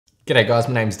G'day guys,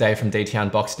 my name's Dave from DT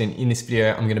Unboxed, and in this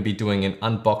video I'm going to be doing an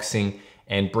unboxing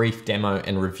and brief demo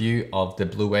and review of the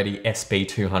Bluetti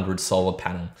SP200 solar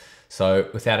panel. So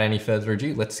without any further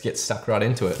ado, let's get stuck right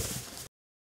into it.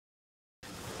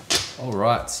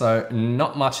 Alright, so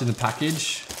not much in the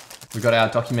package. We've got our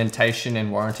documentation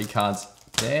and warranty cards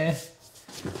there,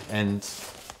 and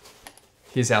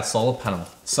here's our solar panel.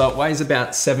 So it weighs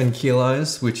about 7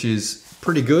 kilos, which is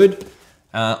pretty good.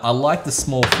 I like the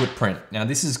small footprint. Now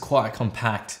this is quite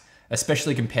compact,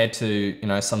 especially compared to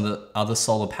some of the other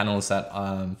solar panels that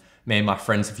me and my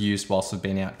friends have used whilst we've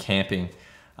been out camping.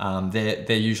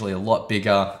 They're usually a lot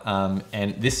bigger,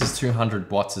 and this is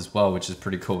 200 watts as well, which is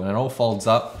pretty cool. And it all folds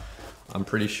up, I'm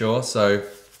pretty sure. So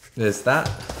there's that.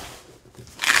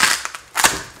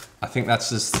 I think that's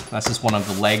just one of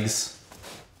the legs.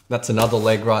 That's another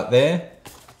leg right there.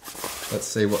 Let's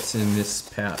see what's in this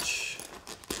pouch.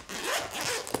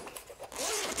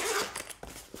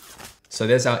 So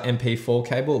there's our MP4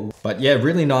 cable, but yeah,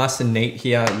 really nice and neat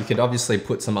here. You could obviously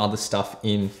put some other stuff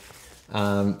in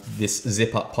this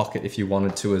zip up pocket if you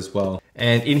wanted to as well.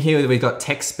 And in here we've got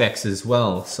tech specs as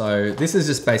well. So this is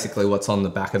just basically what's on the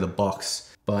back of the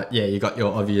box. But yeah, you got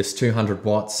your obvious 200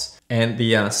 watts. And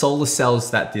the solar cells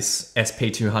that this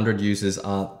SP200 uses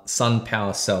are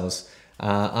Sunpower cells.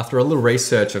 After a little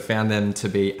research, I found them to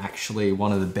be actually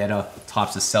one of the better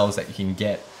types of cells that you can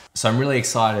get. So I'm really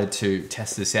excited to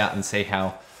test this out and see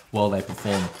how well they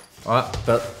perform. All right,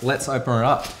 but let's open it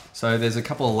up. So there's a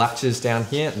couple of latches down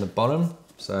here in the bottom.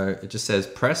 So it just says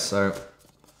press, so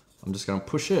I'm just gonna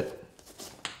push it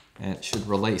and it should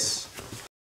release.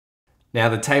 Now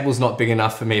the table's not big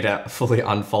enough for me to fully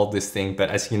unfold this thing, but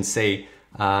as you can see,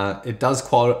 it does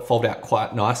fold out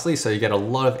quite nicely, so you get a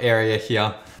lot of area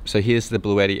here. So here's the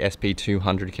Bluetti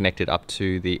SP200 connected up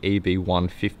to the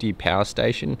EB150 power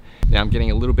station. Now I'm getting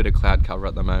a little bit of cloud cover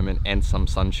at the moment and some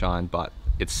sunshine, but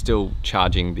it's still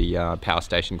charging the power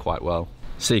station quite well.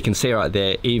 So you can see right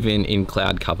there, even in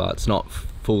cloud cover, it's not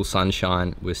full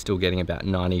sunshine, we're still getting about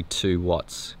 92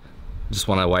 watts. Just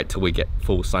want to wait till we get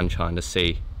full sunshine to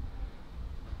see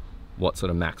what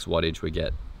sort of max wattage we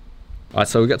get. Alright,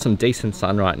 so we've got some decent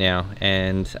sun right now,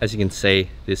 and as you can see,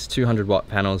 this 200 watt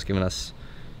panel is giving us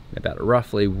about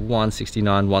roughly 169,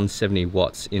 170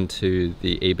 watts into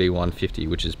the EB150,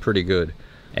 which is pretty good.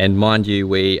 And mind you,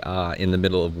 we are in the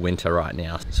middle of winter right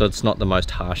now, so it's not the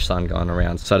most harsh sun going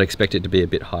around, so I'd expect it to be a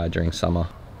bit higher during summer.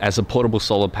 As a portable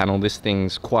solar panel, this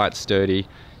thing's quite sturdy.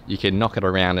 You can knock it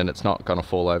around and it's not gonna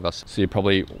fall over, so you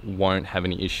probably won't have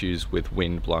any issues with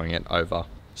wind blowing it over.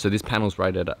 So this panel's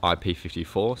rated at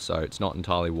IP54, so it's not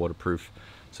entirely waterproof.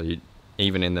 So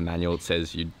even in the manual it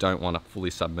says you don't want to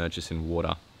fully submerge this in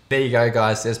water. There you go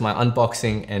guys, there's my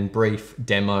unboxing and brief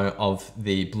demo of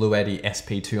the Bluetti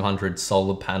SP200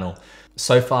 solar panel.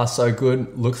 So far so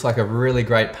good, looks like a really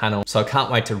great panel, so I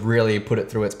can't wait to really put it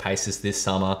through its paces this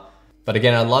summer. But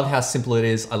again, I love how simple it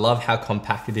is, I love how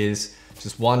compact it is,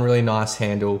 just one really nice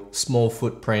handle, small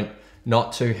footprint,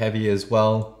 not too heavy as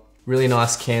well. Really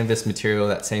nice canvas material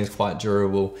that seems quite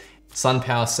durable.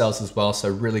 Sunpower cells as well, so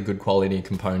really good quality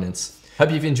components. Hope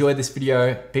you've enjoyed this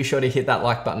video. Be sure to hit that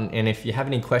like button, and if you have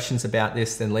any questions about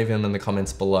this, then leave them in the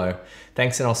comments below.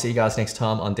 Thanks, and I'll see you guys next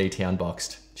time on DT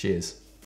Unboxed. Cheers.